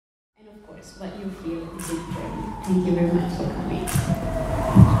course, what you feel is important. Thank you very much for coming.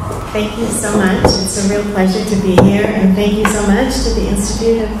 Thank you so much. It's a real pleasure to be here, and thank you so much to the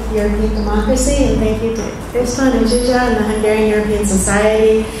Institute of European Democracy, and thank you to Istvan and Zsuzsa and the Hungarian European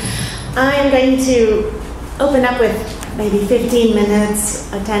Society. I am going to open up with maybe 15 minutes,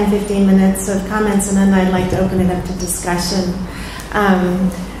 10-15 minutes of comments, and then I'd like to open it up to discussion.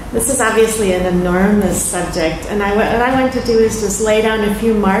 This is obviously an enormous subject, and what I want to do is just lay down a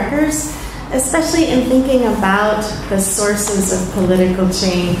few markers, especially in thinking about the sources of political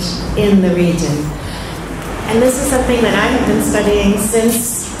change in the region. And this is something that I have been studying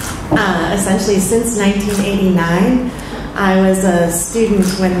since, essentially since 1989. I was a student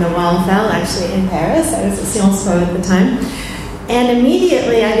when the wall fell, actually in Paris. I was at Sciences Po at the time. And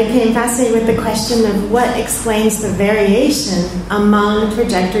immediately I became fascinated with the question of what explains the variation among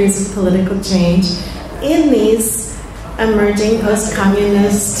trajectories of political change in these emerging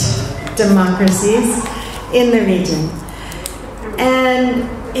post-communist democracies in the region. And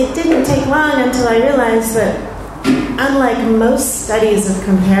it didn't take long until I realized that unlike most studies of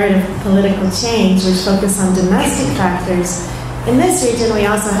comparative political change, which focus on domestic factors, in this region we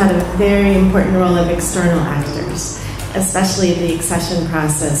also had a very important role of external actors, especially the accession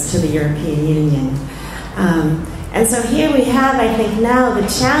process to the European Union. And so here we have, I think now, the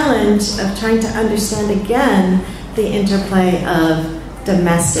challenge of trying to understand again the interplay of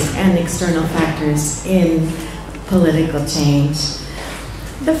domestic and external factors in political change.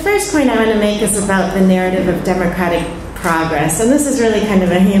 The first point I want to make is about the narrative of democratic progress, and this is really kind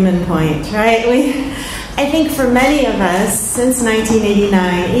of a human point, right? I think for many of us, since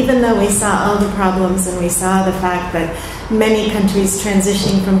 1989, even though we saw all the problems and we saw the fact that many countries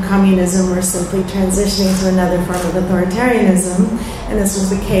transitioning from communism were simply transitioning to another form of authoritarianism, and this was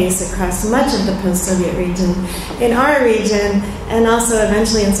the case across much of the post-Soviet region, in our region, and also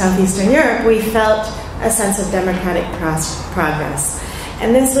eventually in Southeastern Europe, we felt a sense of democratic progress.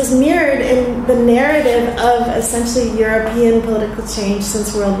 And this was mirrored in the narrative of essentially European political change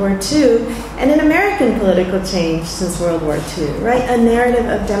since World War II and in American political change since World War II, right? A narrative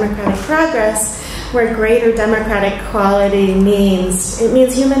of democratic progress where greater democratic quality means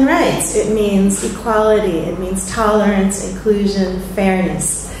human rights, it means equality, it means tolerance, inclusion,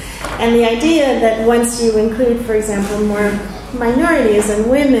 fairness. And the idea that once you include, for example, more minorities and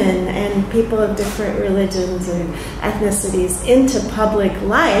women and people of different religions and ethnicities into public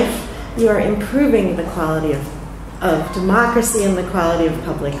life, you are improving the quality of democracy and the quality of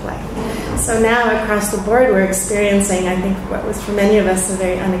public life. So now across the board we're experiencing, I think, what was for many of us a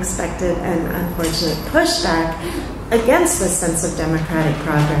very unexpected and unfortunate pushback against this sense of democratic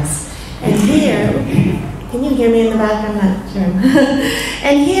progress. And here, can you hear me in the back? I'm not sure.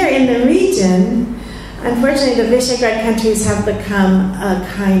 And here in the region, unfortunately, the Visegrad countries have become a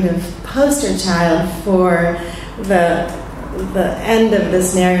kind of poster child for the end of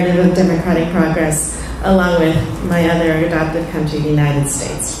this narrative of democratic progress, along with my other adopted country, the United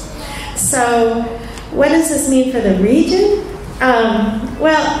States. So, what does this mean for the region?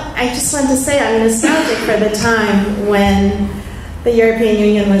 Well, I just want to say I'm nostalgic for the time when the European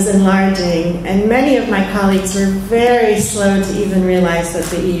Union was enlarging, and many of my colleagues were very slow to even realize that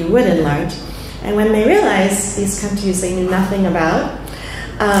the EU would enlarge. And when they realized these countries they knew nothing about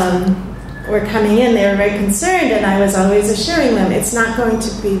were coming in, they were very concerned, and I was always assuring them it's not going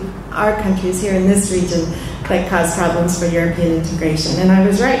to be our countries here in this region that cause problems for European integration. And I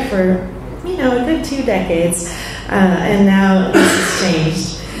was right for, a good 2 decades, and now this has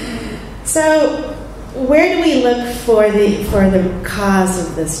changed. So where do we look for the cause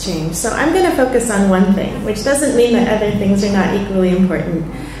of this change? So I'm going to focus on one thing, which doesn't mean that other things are not equally important.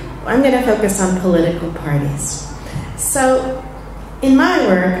 I'm going to focus on political parties. So in my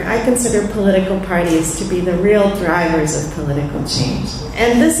work, I consider political parties to be the real drivers of political change.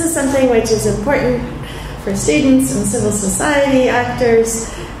 And this is something which is important for students and civil society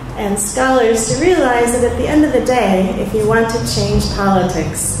actors and scholars to realize that at the end of the day, if you want to change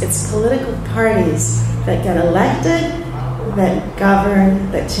politics, it's political parties that get elected, that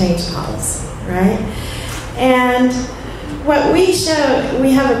govern, that change policy, right? And what we show,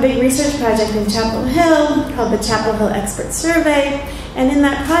 we have a big research project in Chapel Hill called the Chapel Hill Expert Survey, and in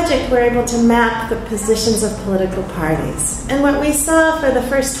that project we're able to map the positions of political parties. And what we saw for the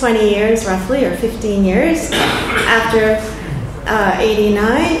first 20 years, roughly, or 15 years after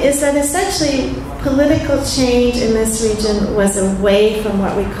 89, is that essentially political change in this region was away from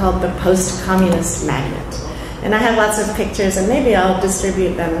what we called the post-communist magnet. And I have lots of pictures, and maybe I'll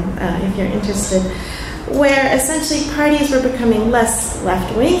distribute them if you're interested, where essentially parties were becoming less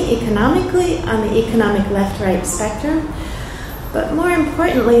left-wing economically on the economic left-right spectrum, But more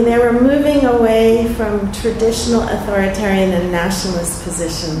importantly, they were moving away from traditional authoritarian and nationalist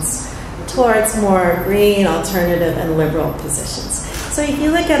positions towards more green, alternative, and liberal positions. So if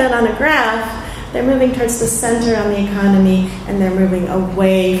you look at it on a graph, they're moving towards the center on the economy, and they're moving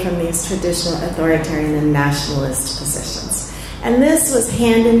away from these traditional authoritarian and nationalist positions. And this was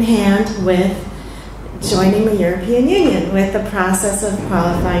hand in hand with joining the European Union, with the process of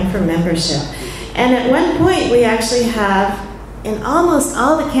qualifying for membership. And at one point, we actually have, in almost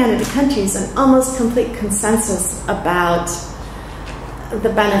all the candidate countries, an almost complete consensus about the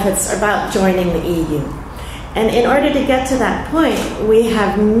benefits about joining the EU. And in order to get to that point, we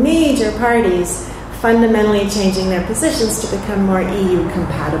have major parties fundamentally changing their positions to become more EU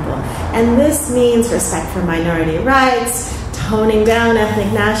compatible. And this means respect for minority rights, toning down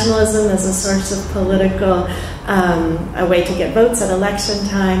ethnic nationalism as a source of political, a way to get votes at election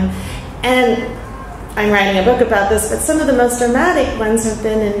time. And I'm writing a book about this, but some of the most dramatic ones have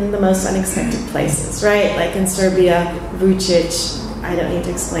been in the most unexpected places, right? Like in Serbia, Vučić, I don't need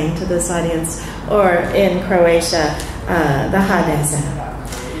to explain to this audience, or in Croatia, the HDZ.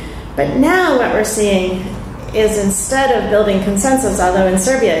 But now what we're seeing is, instead of building consensus, although in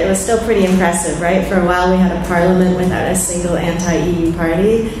Serbia it was still pretty impressive, right? For a while we had a parliament without a single anti-EU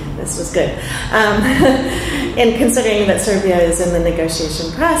party. This was good. And considering that Serbia is in the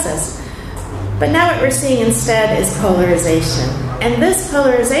negotiation process. But now what we're seeing instead is polarization. And this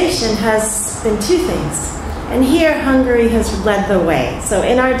polarization has been two things. And here Hungary has led the way. So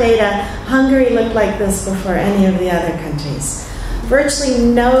in our data, Hungary looked like this before any of the other countries. Virtually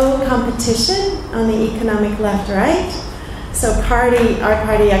no competition on the economic left-right. So our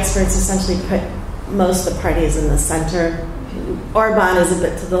party experts essentially put most of the parties in the center. Orban is a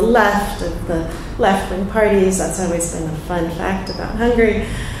bit to the left of the left-wing parties. That's always been a fun fact about Hungary.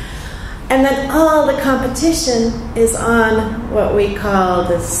 And then all the competition is on what we call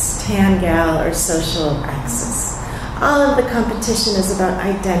this Tangel or social axis. All of the competition is about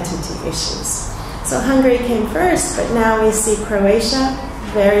identity issues. So Hungary came first, but now we see Croatia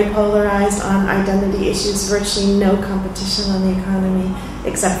very polarized on identity issues, virtually no competition on the economy,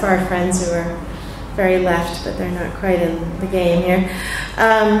 except for our friends who are very left, but they're not quite in the game here.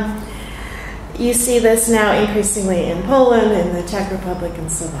 You see this now increasingly in Poland, in the Czech Republic, and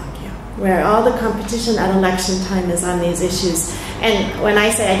Slovakia, where all the competition at election time is on these issues. And when I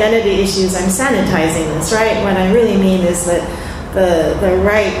say identity issues, I'm sanitizing this, right? What I really mean is that the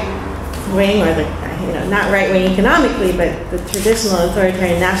right wing, or the, not right wing economically, but the traditional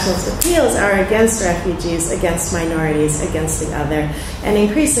authoritarian nationalist appeals are against refugees, against minorities, against the other, and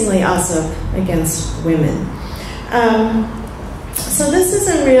increasingly also against women. So this is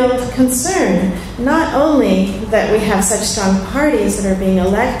a real concern, not only that we have such strong parties that are being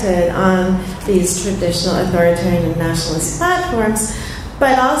elected on these traditional authoritarian and nationalist platforms,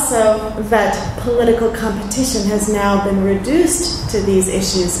 but also that political competition has now been reduced to these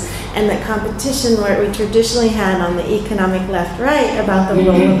issues, and that competition where we traditionally had on the economic left-right about the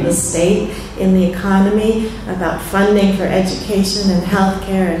role of the state in the economy, about funding for education and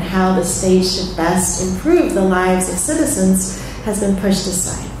healthcare and how the state should best improve the lives of citizens, has been pushed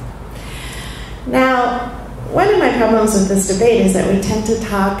aside. Now, one of my problems with this debate is that we tend to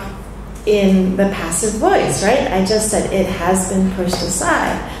talk in the passive voice, right? I just said it has been pushed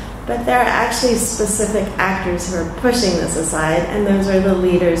aside. But there are actually specific actors who are pushing this aside, and those are the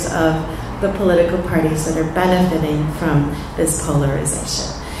leaders of the political parties that are benefiting from this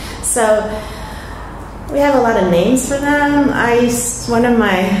polarization. So we have a lot of names for them. One of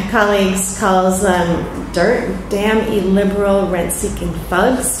my colleagues calls them damn illiberal rent-seeking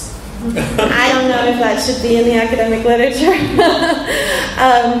thugs. I don't know if that should be in the academic literature.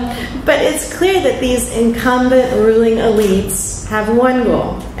 But it's clear that these incumbent ruling elites have one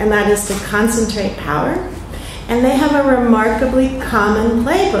goal, and that is to concentrate power. And they have a remarkably common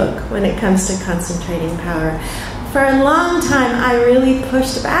playbook when it comes to concentrating power. For a long time, I really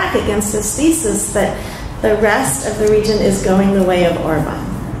pushed back against this thesis that the rest of the region is going the way of Orban.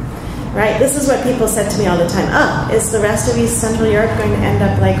 Right? This is what people said to me all the time. Oh, is the rest of East Central Europe going to end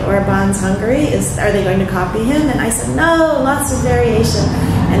up like Orban's Hungary? Are they going to copy him? And I said, no, lots of variation.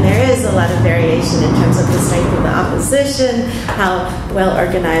 And there is a lot of variation in terms of the strength of the opposition, how well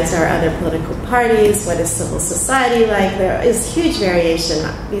organized are other political parties, what is civil society like. There is huge variation.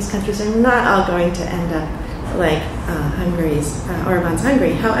 These countries are not all going to end up like Orban's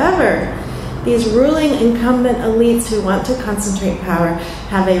Hungary. However, these ruling incumbent elites who want to concentrate power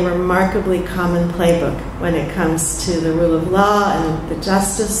have a remarkably common playbook when it comes to the rule of law and the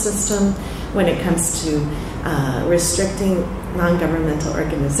justice system, when it comes to restricting non-governmental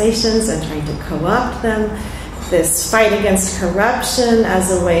organizations and trying to co-opt them, this fight against corruption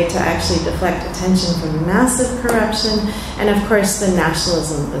as a way to actually deflect attention from massive corruption, and of course the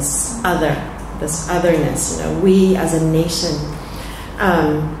nationalism, this otherness, we as a nation.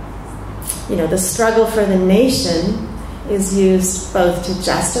 The struggle for the nation is used both to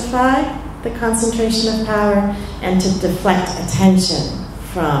justify the concentration of power and to deflect attention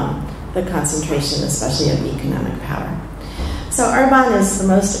from the concentration, especially of economic power. So Orban is the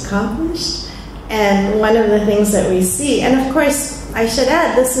most accomplished, and one of the things that we see, and of course, I should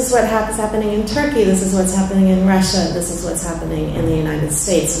add, this is what is happening in Turkey, this is what's happening in Russia, this is what's happening in the United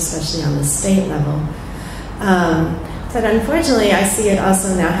States, especially on the state level. But unfortunately, I see it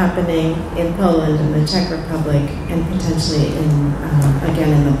also now happening in Poland, in the Czech Republic, and potentially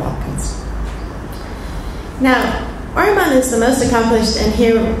again in the Balkans. Now, Orban is the most accomplished, and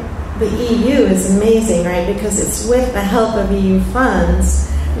here the EU is amazing, right? Because it's with the help of EU funds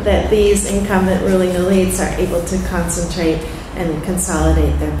that these incumbent ruling elites are able to concentrate and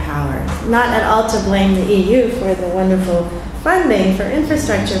consolidate their power. Not at all to blame the EU for the wonderful funding for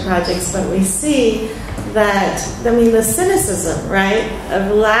infrastructure projects, but we see that, the cynicism, right,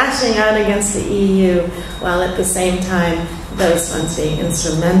 of lashing out against the EU while at the same time those funds being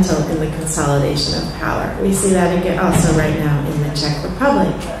instrumental in the consolidation of power. We see that again also right now in the Czech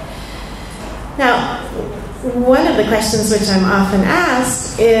Republic. Now, one of the questions which I'm often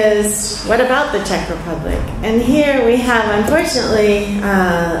asked is, what about the Czech Republic? And here we have, unfortunately,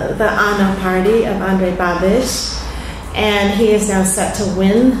 the ANO party of Andrej Babiš, and he is now set to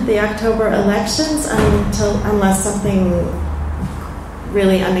win the October elections unless something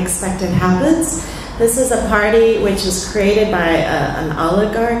really unexpected happens. This is a party which was created by an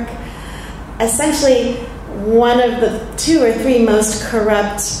oligarch, essentially one of the 2 or 3 most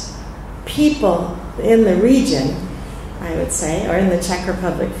corrupt people in the region, I would say, or in the Czech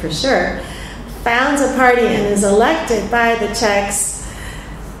Republic for sure, founds a party and is elected by the Czechs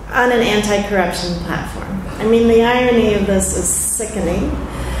on an anti-corruption platform. The irony of this is sickening.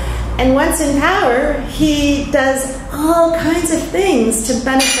 And once in power, he does all kinds of things to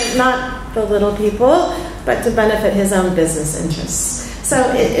benefit not the little people, but to benefit his own business interests.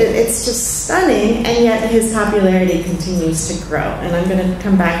 So it's just stunning, and yet his popularity continues to grow. And I'm going to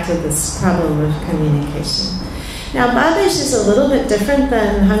come back to this problem of communication. Now, Babiš is a little bit different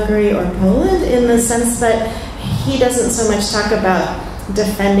than Hungary or Poland in the sense that he doesn't so much talk about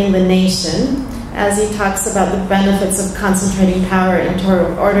defending the nation as he talks about the benefits of concentrating power in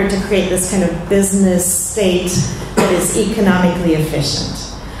order to create this kind of business state that is economically efficient.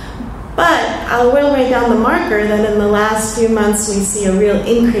 But I will lay down the marker that in the last few months we see a real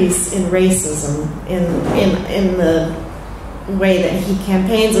increase in racism in the way that he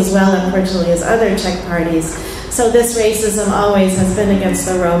campaigns as well, unfortunately, as other Czech parties. So this racism always has been against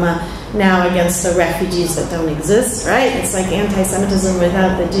the Roma, now against the refugees that don't exist, right? It's like anti-Semitism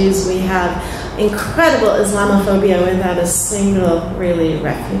without the Jews. We have incredible Islamophobia without a single, really,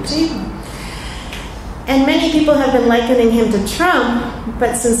 refugee. And many people have been likening him to Trump,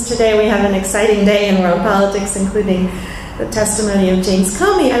 but since today we have an exciting day in world politics, including the testimony of James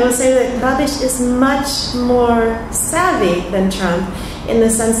Comey, I will say that Babiš is much more savvy than Trump in the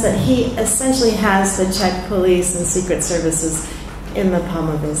sense that he essentially has the Czech police and secret services in the palm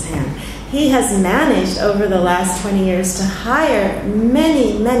of his hand. He has managed over the last 20 years to hire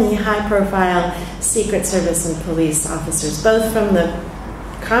many, many high-profile secret service and police officers, both from the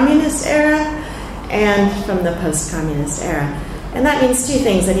communist era and from the post-communist era. And that means 2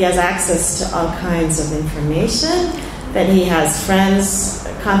 things: that he has access to all kinds of information, that he has friends,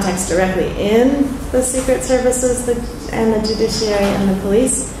 contacts directly in the secret services and the judiciary and the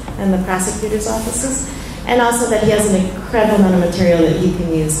police and the prosecutor's offices, and also that he has an incredible amount of material that he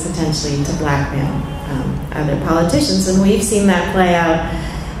can use potentially to blackmail other politicians. And we've seen that play out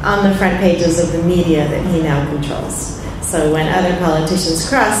on the front pages of the media that he now controls. So when other politicians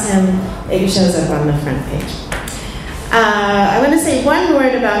cross him, it shows up on the front page. I want to say one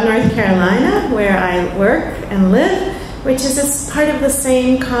word about North Carolina, where I work and live, which is it's part of the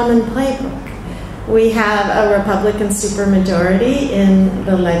same common playbook. We have a Republican supermajority in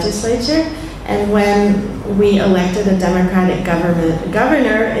the legislature, and when we elected a Democratic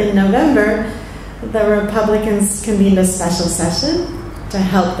governor in November, the Republicans convened a special session to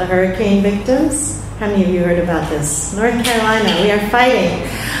help the hurricane victims. How many of you heard about this? North Carolina, we are fighting.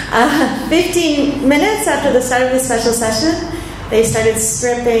 15 minutes after the start of the special session, they started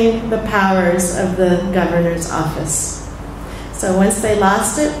stripping the powers of the governor's office. So once they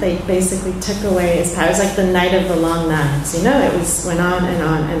lost it, they basically took away his powers, like the night of the long knives. It went on and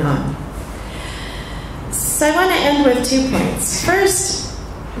on and on. So I want to end with 2 points. First,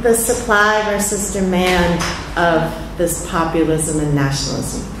 the supply versus demand of this populism and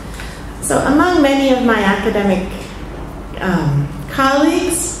nationalism. So among many of my academic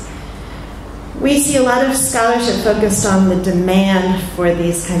colleagues, we see a lot of scholarship focused on the demand for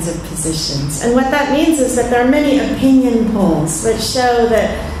these kinds of positions. And what that means is that there are many opinion polls that show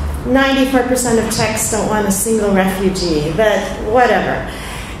that 94% of Czechs don't want a single refugee, that whatever.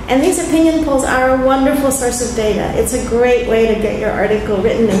 And these opinion polls are a wonderful source of data. It's a great way to get your article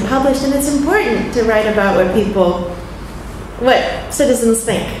written and published, and it's important to write about what citizens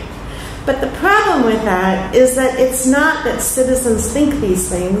think. But the problem with that is that it's not that citizens think these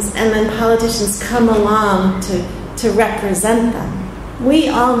things and then politicians come along to represent them. We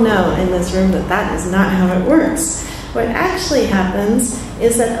all know in this room that that is not how it works. What actually happens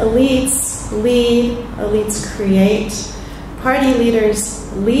is that elites lead, elites create, party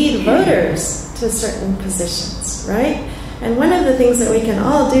leaders lead voters to certain positions, right? And one of the things that we can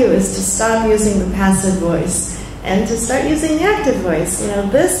all do is to stop using the passive voice and to start using the active voice. You know,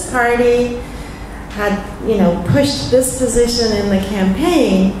 this party had, pushed this position in the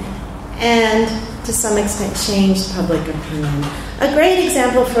campaign and to some extent changed public opinion. A great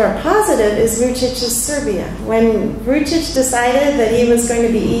example for a positive is Vučić's Serbia. When Vučić decided that he was going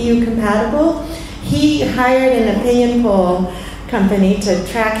to be EU compatible, he hired an opinion poll company to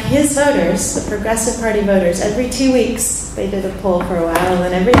track his voters, the Progressive Party voters. Every 2 weeks, they did a poll for a while, and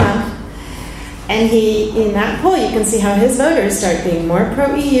then every month. And in that poll, you can see how his voters start being more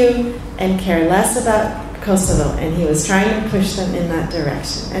pro-EU and care less about Kosovo. And he was trying to push them in that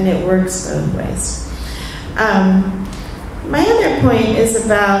direction. And it works both ways. My other point is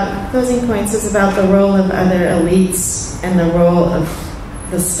closing points is about the role of other elites and the role of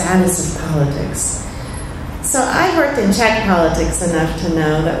the status of politics. So I've worked in Czech politics enough to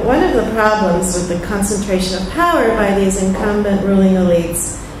know that one of the problems with the concentration of power by these incumbent ruling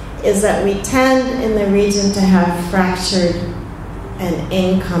elites is that we tend in the region to have fractured and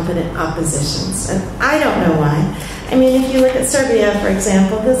incompetent oppositions. And I don't know why. I mean, if you look at Serbia, for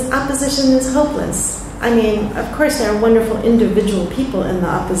example, this opposition is hopeless. I mean, of course, there are wonderful individual people in the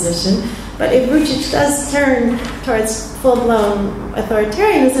opposition, but if Vučić does turn towards full-blown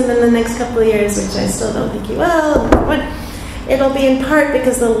authoritarianism in the next couple of years, which I still don't think he will, it'll be in part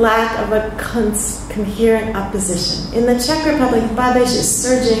because the lack of a coherent opposition. In the Czech Republic, Babiš is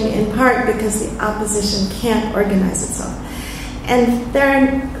surging in part because the opposition can't organize itself. And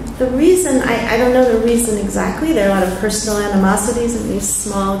the reason, I don't know the reason exactly, there are a lot of personal animosities in these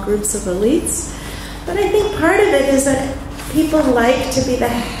small groups of elites, but I think part of it is that people like to be the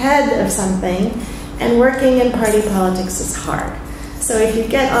head of something, and working in party politics is hard. So if you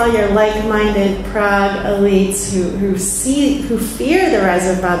get all your like-minded Prague elites who fear the rise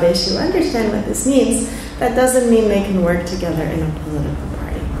of Babiš, who understand what this means, that doesn't mean they can work together in a political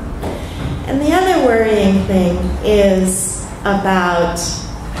party. And the other worrying thing is about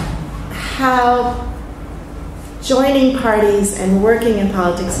how joining parties and working in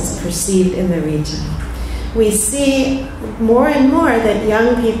politics is perceived in the region. We see more and more that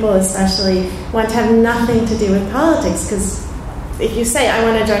young people especially want to have nothing to do with politics, because if you say, I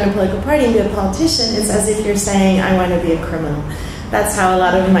want to join a political party and be a politician, it's as if you're saying, I want to be a criminal. That's how a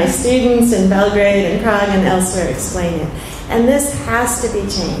lot of my students in Belgrade and Prague and elsewhere explain it. And this has to be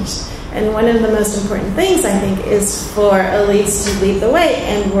changed. And one of the most important things, I think, is for elites to lead the way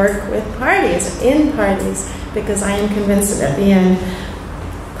and work with parties, in parties, because I am convinced that at the end,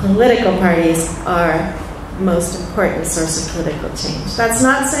 political parties are the most important source of political change. That's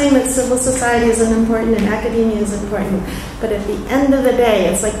not saying that civil society isn't important and academia is important, but at the end of the day,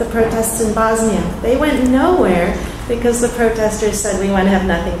 it's like the protests in Bosnia. They went nowhere because the protesters said we want to have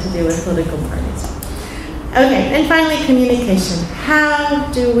nothing to do with political parties. Okay, and finally, communication. How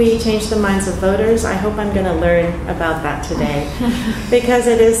do we change the minds of voters? I hope I'm going to learn about that today, because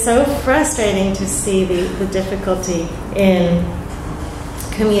it is so frustrating to see the difficulty in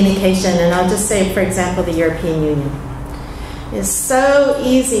communication. And I'll just say, for example, the European Union. It's so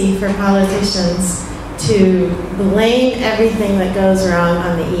easy for politicians to blame everything that goes wrong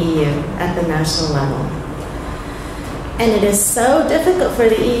on the EU at the national level. And it is so difficult for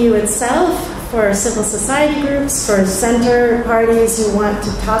the EU itself, for civil society groups, for center parties who want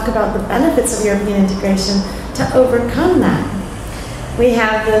to talk about the benefits of European integration, to overcome that. We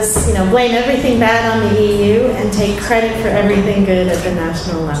have this, blame everything bad on the EU and take credit for everything good at the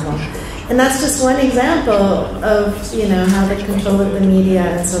national level. And that's just one example of, how the control of the media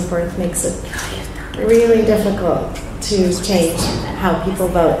and so forth makes it really difficult to change how people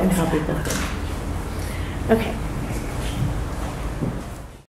vote and how people think. Okay.